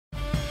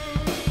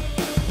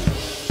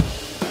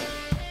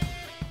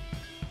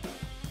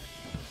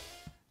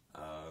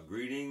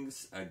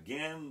once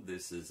again.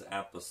 This is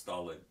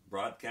Apostolic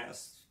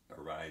broadcast,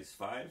 Arise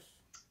 5.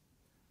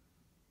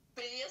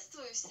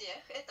 Приветствую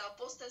всех. Это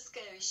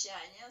Апостольское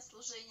Вещание,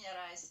 служение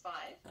Rise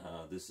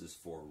 5. This is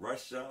for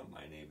Russia.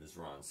 My name is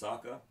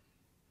Sawka.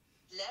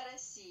 Для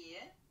России.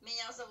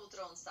 Меня зовут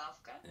Рон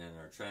Савка. And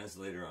our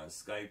translator on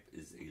Skype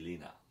is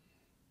Elena.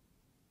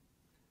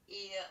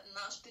 И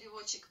наш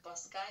переводчик по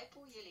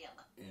скайпу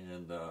Елена.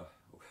 And,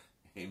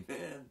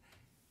 amen.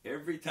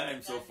 Every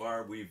time so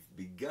far we've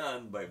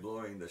begun by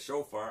blowing the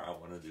shofar. I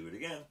want to do it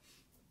again.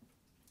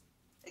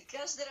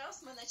 Каждый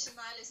раз мы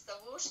начинали с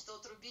того, что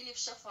трубили в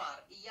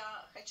шофар. И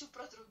я хочу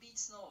протрубить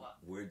снова.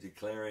 We're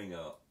declaring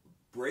a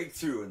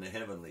breakthrough in the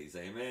heavenlies.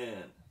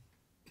 Amen.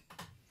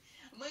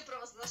 Мы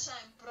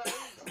провозглашаем прорыв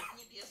в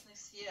небесных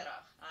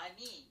сферах.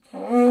 Аминь.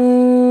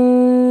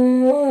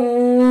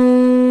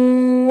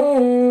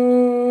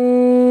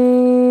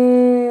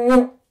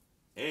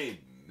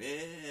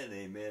 Amen,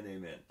 amen,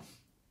 amen.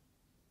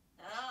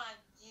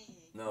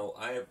 No,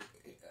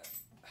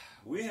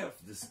 we have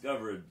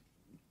discovered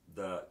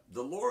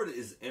the Lord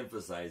is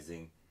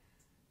emphasizing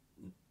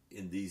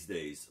in these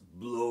days,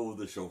 blow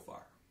the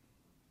shofar.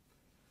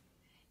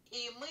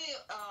 И мы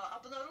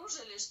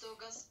обнаружили, что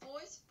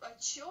Господь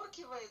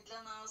подчеркивает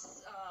для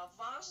нас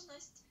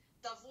важность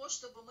того,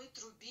 чтобы мы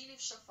трубили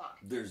в шофар.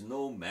 There's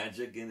no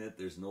magic in it.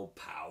 There's no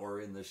power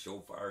in the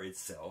shofar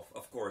itself.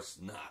 Of course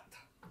not.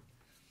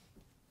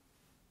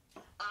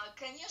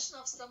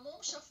 Конечно, в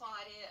самом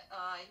шофаре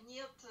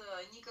нет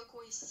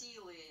никакой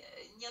силы,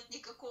 нет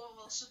никакого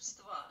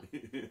волшебства.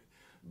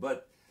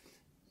 But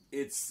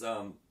it's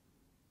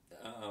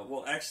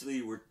well,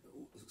 actually,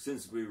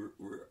 since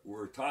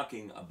we're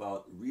talking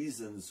about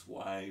reasons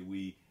why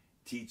we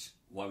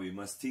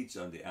must teach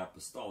on the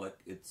apostolic,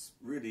 it's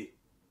really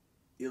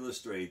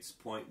illustrates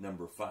point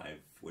number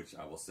 5, which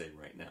I will say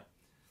right now.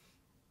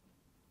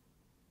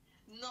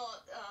 Но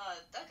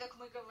так как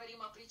мы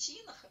говорим о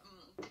причинах,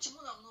 почему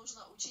нам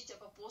нужно учить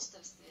об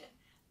апостольстве,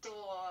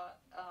 то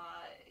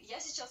я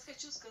сейчас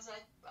хочу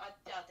сказать о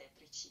 5-й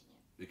причине.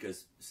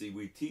 Because see,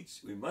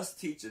 we must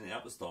teach in the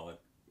apostolic.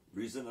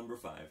 Reason number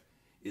 5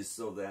 is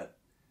so that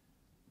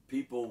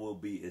people will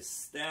be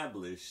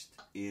established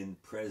in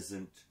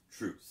present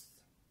truth.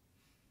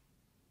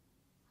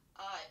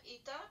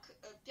 Итак,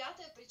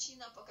 5-я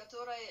причина, по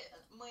которой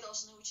мы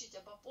должны учить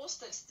об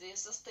апостольстве,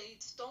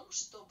 состоит в том,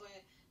 чтобы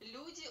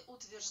люди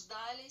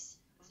утверждались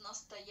в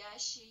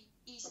настоящей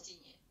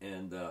истине.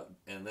 And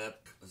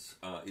that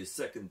is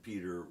 2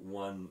 Peter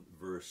 1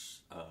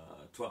 verse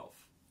 12.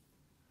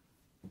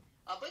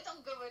 Об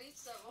этом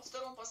говорится во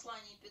втором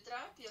послании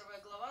Петра,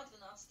 1 глава,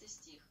 12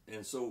 стих.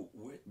 And so,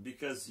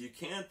 because you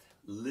can't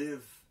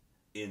live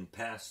in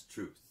past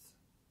truth,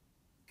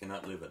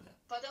 cannot live in that.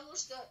 Потому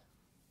что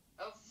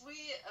вы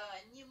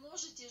не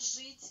можете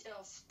жить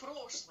в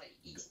прошлой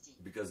истине.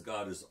 Because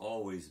God is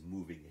always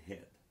moving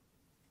ahead.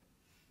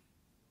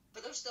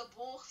 Потому что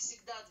Бог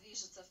всегда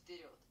движется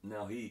вперед.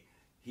 Now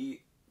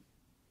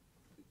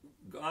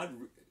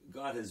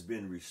God has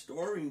been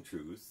restoring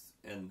truth,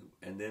 and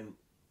then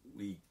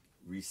we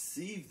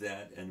receive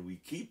that and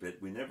we keep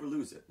it. We never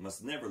lose it.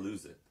 Must never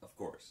lose it, of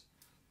course.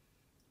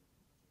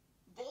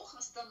 Бог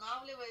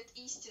восстанавливает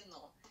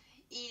истину,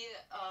 и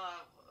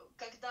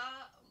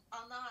когда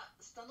она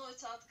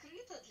становится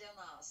открыта для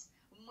нас,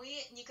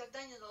 мы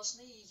никогда не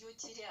должны ее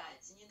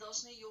терять, не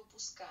должны ее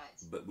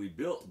упускать. But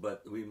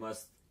we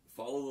must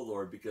follow the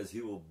Lord because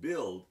He will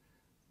build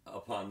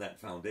upon that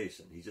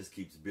foundation. He just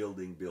keeps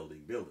building,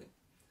 building, building.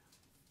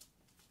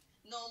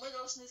 Но мы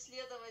должны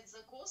следовать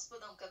за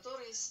Господом,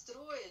 который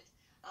строит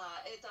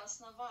это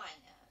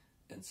основание.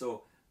 And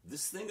so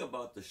this thing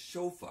about the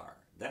shofar,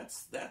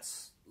 that's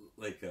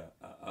like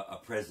a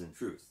present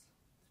truth.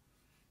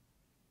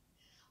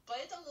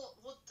 Поэтому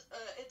вот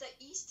эта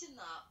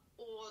истина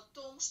о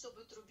том,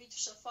 чтобы трубить в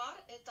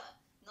шофар, это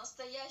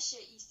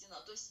настоящая истина,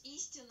 то есть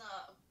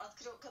истина,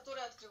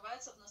 которая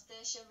открывается в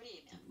настоящее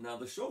время. Now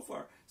the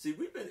shofar, see,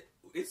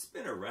 it's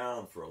been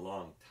around for a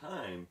long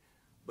time,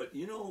 but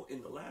you know,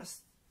 in the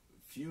last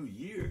few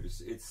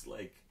years, it's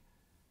like,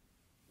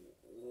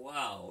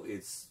 wow,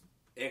 it's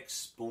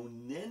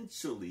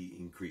exponentially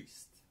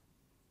increased.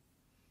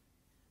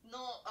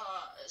 Но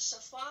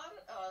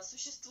шофар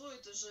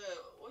существует уже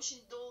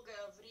очень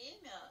долгое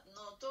время,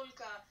 но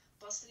только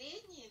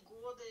последние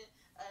годы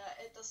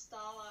это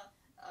стало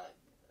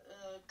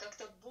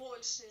как-то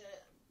больше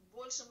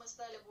мы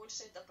стали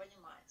больше это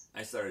понимать.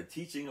 I started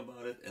teaching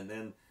about it, and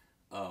then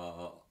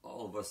all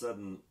of a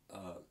sudden,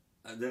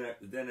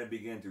 then I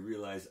began to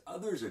realize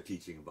others are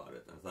teaching about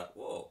it. And I thought,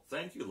 whoa,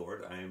 thank you,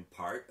 Lord, I am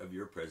part of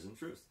your present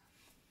truth.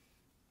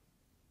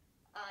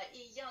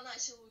 И я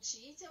начал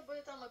учить об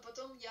этом, и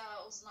потом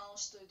я узнал,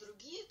 что и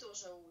другие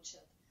тоже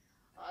учат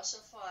о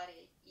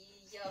шофаре. И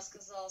я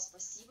сказала: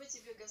 спасибо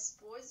тебе,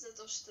 Господь, за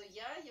то, что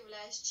я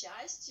являюсь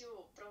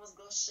частью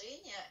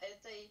провозглашения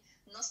этой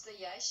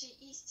настоящей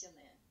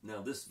истины.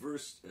 Now this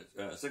verse,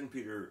 2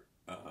 Peter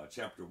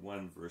chapter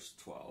 1, verse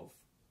 12,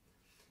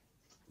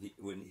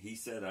 when he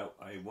said,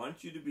 I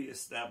want you to be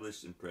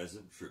established in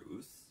present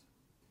truth,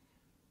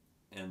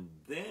 and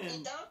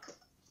then... Итак,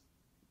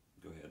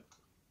 Go ahead.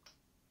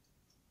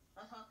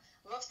 Ага.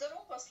 Во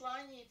втором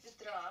послании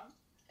Петра,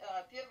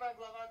 1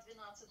 глава,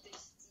 12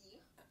 стих,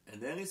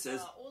 And then it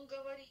says, он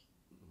говорит,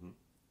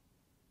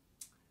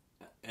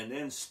 and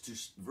then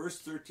verse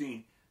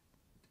 13,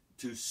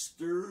 to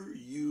stir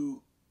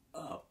you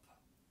up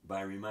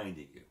by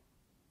reminding you.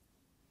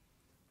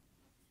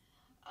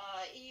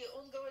 И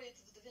он говорит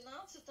в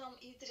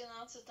 12 и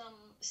 13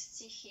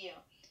 стихе,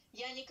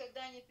 «Я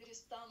никогда не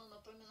перестану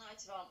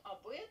напоминать вам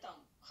об этом,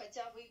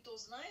 хотя вы и то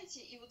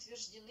знаете и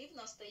утверждены в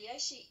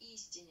настоящей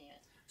истине».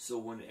 So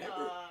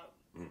whenever...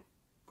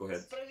 Go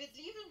ahead.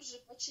 «Справедливым же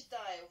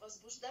почитаю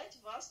возбуждать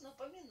вас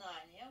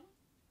напоминанием».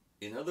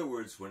 In other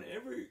words,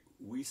 whenever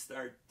we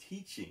start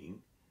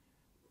teaching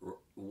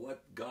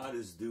what God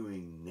is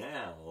doing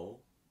now,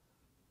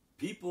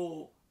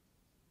 people,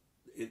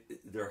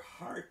 their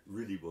heart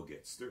really will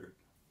get stirred.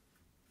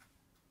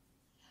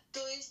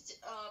 То есть,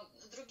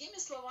 другими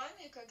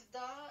словами,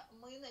 когда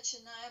мы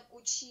начинаем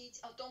учить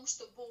о том,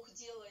 что Бог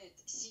делает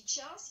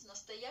сейчас, в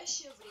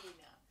настоящее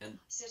время,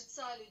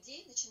 сердца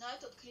людей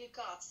начинают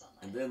откликаться на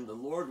это. And then the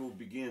Lord will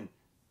begin,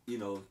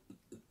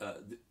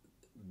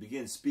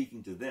 begin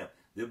speaking to them.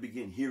 They'll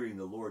begin hearing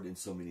the Lord in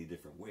so many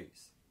different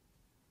ways.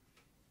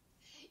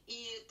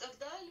 И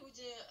тогда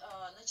люди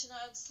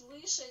начинают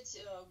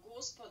слышать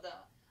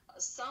Господа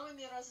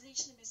самыми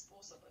различными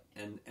способами.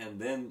 And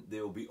then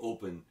they'll be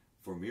open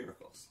for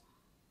miracles.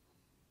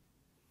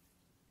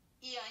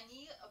 И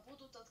они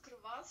будут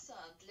открываться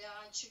для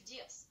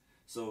чудес.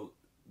 So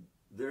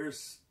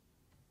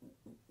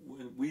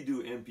when we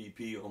do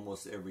MPP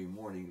almost every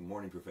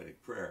morning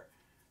prophetic prayer,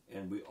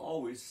 and we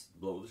always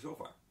blow the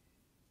shofar.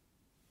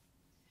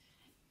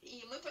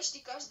 И мы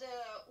почти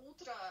каждое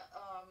утро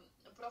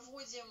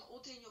проводим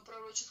утреннюю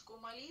пророческую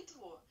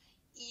молитву,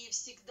 и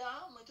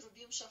всегда мы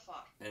трубим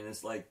шофар. And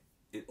it's like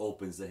it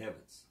opens the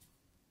heavens.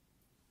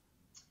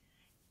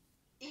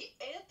 И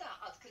это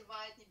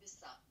открывает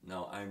небеса.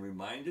 Now, I'm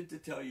reminded to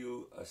tell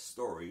you a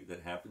story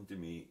that happened to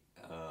me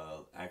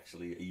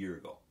actually a year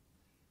ago.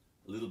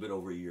 A little bit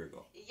over a year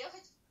ago. И я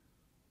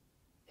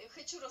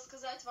хочу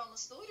рассказать вам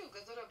историю,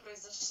 которая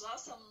произошла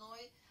со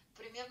мной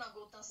примерно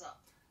год назад.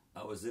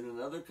 I was in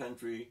another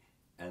country,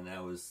 and I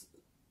was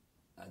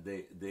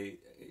they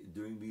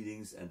doing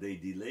meetings, and they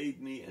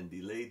delayed me and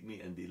delayed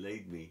me and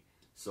delayed me.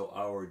 So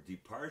our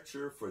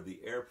departure for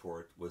the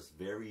airport was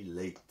very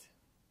late.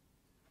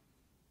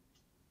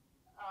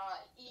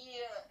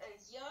 И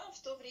я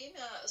в то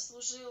время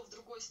служил в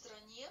другой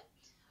стране,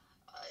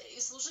 и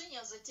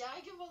служение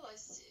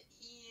затягивалось,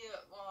 и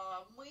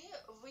мы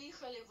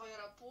выехали в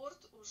аэропорт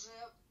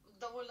уже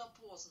довольно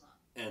поздно.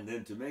 And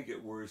then to make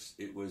it worse,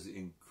 it was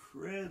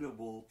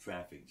incredible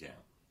traffic jam.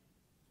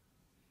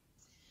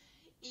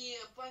 И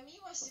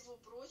помимо всего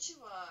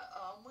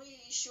прочего, мы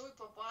еще и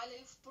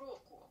попали в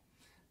пробку.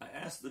 I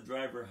asked the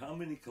driver how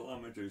many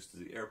kilometers to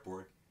the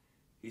airport.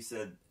 He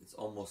said it's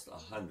almost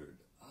 100.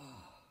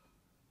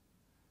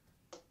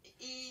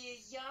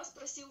 И я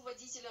спросил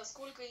водителя,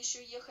 сколько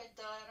еще ехать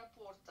до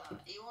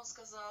аэропорта, и он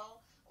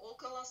сказал,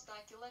 около 100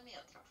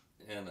 километров.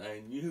 And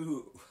I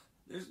knew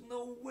there's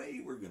no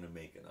way we're going to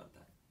make it on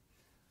time.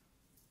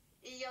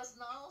 И я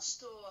знал,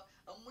 что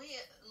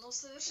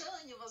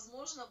совершенно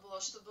невозможно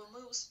было, чтобы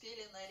мы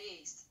успели на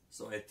рейс.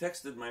 So I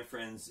texted my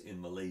friends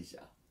in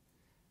Malaysia,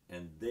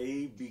 and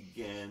they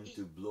began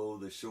to blow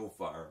the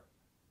shofar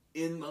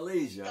in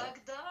Malaysia,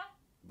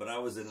 but I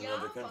was in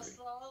another country. Я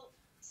послал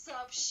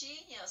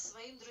сообщение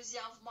своим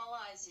друзьям в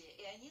Малайзии,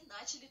 и они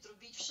начали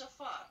трубить в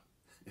шофар.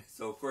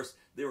 So of course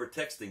they were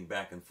texting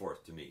back and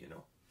forth to me,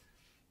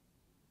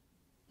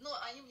 Но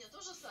они мне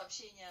тоже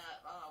сообщения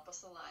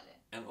посылали.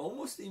 And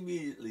almost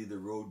immediately the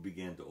road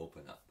began to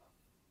open up.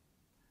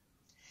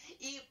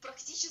 И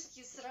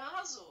практически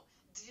сразу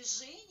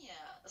движение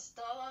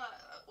стало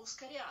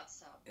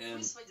ускоряться.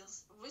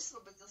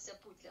 Высвободился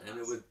путь для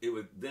нас.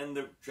 And then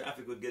the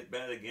traffic would get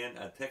bad again.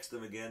 I'd text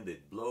them again.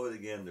 They'd blow it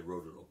again. The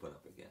road would open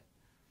up again.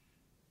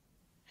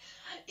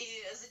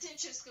 И затем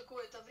через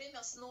какое-то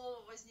время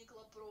снова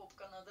возникла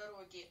пробка на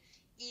дороге.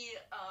 И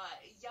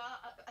я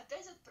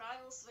опять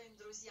отправил своим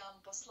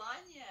друзьям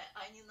послание,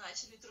 они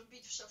начали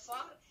трубить в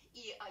шофар,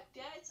 и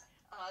опять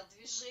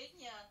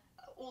движение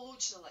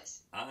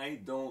улучшилось. I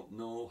don't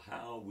know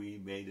how we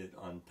made it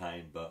on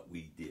time, but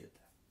we did.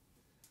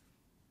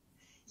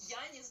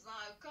 Я не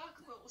знаю, как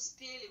мы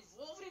успели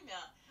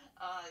вовремя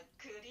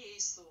к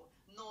рейсу,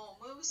 но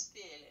мы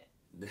успели.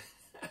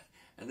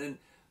 And then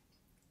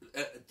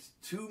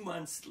 2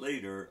 months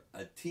later,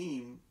 a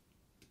team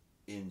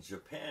in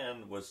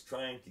Japan was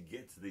trying to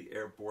get to the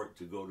airport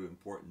to go to an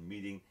important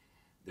meeting.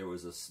 There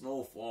was a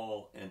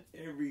snowfall and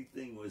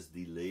everything was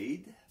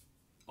delayed.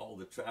 All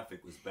the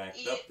traffic was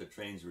backed up, the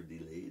trains were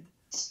delayed.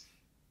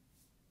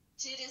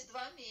 Через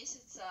 2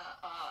 месяца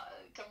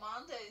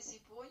команда из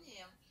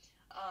Японии,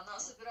 она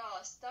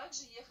собиралась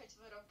также ехать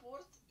в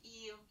аэропорт,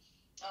 и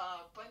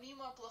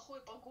помимо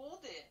плохой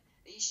погоды,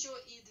 еще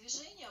и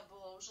движение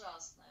было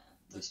ужасное.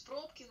 То есть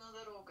пробки на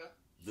дорогах.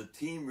 The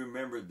team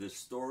remembered this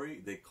story.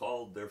 They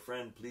called their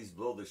friend, please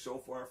blow the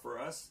shofar for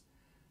us.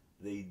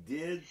 they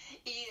did,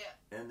 И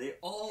and they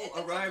all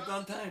эта arrived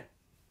on команда, time.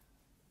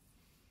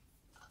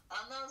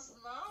 она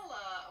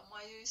знала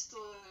мою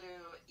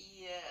историю,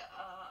 и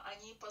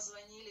они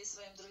позвонили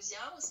своим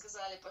друзьям и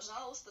сказали,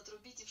 пожалуйста,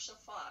 трубите в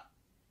шофар.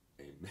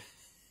 Amen.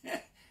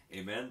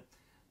 Amen.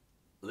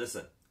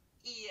 Listen,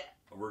 И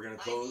we're going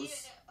to они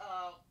close.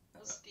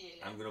 успели.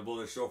 I'm going to blow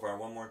the shofar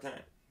one more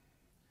time.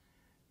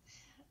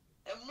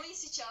 Мы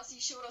сейчас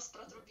еще раз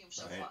протрубим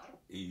All right? шофар.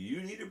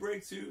 You need a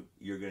breakthrough,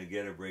 you're going to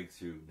get a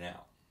breakthrough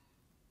now.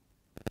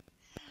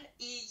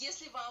 И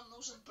если вам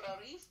нужен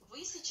прорыв,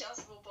 вы сейчас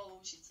его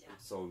получите.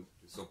 So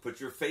put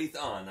your faith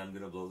on. I'm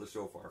going to blow the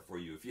shofar for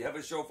you. If you have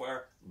a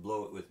shofar,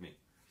 blow it with me.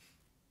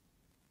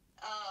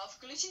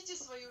 Включите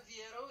свою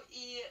веру,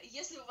 и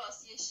если у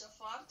вас есть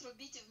шофар,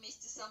 трубите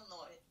вместе со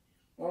мной.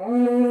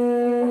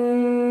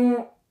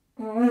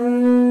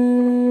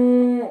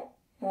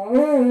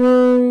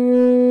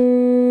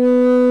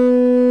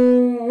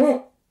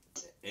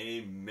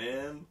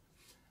 Amen.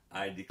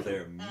 I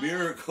declare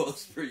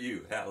miracles for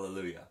you.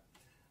 Hallelujah.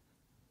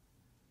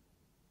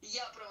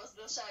 Я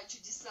провозглашаю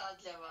чудеса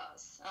для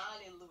вас.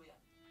 Аллилуйя.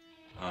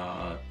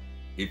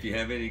 If you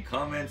have any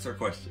comments or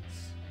questions,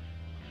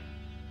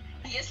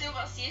 Если у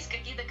вас есть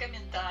какие-то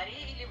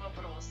комментарии или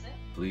вопросы,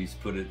 please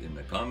put it in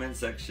the comment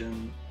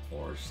section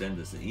or send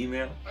us an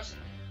email.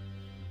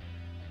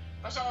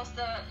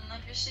 пожалуйста,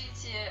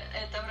 напишите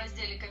это в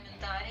разделе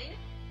комментарии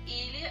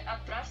или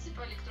отправьте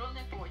по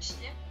электронной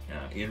почте.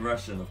 In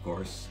Russian, of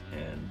course,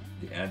 and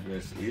the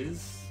address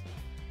is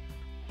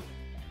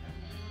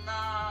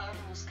На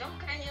русском,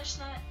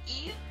 конечно,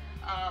 и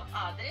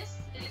адрес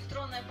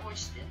электронной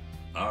почты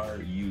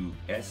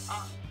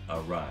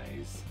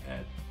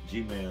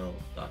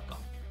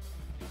rusarise@gmail.com.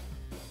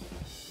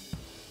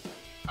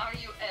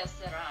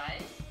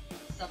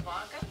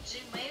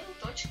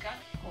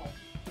 rusarise@gmail.com.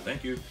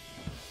 Thank you.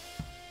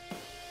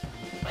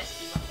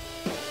 Спасибо.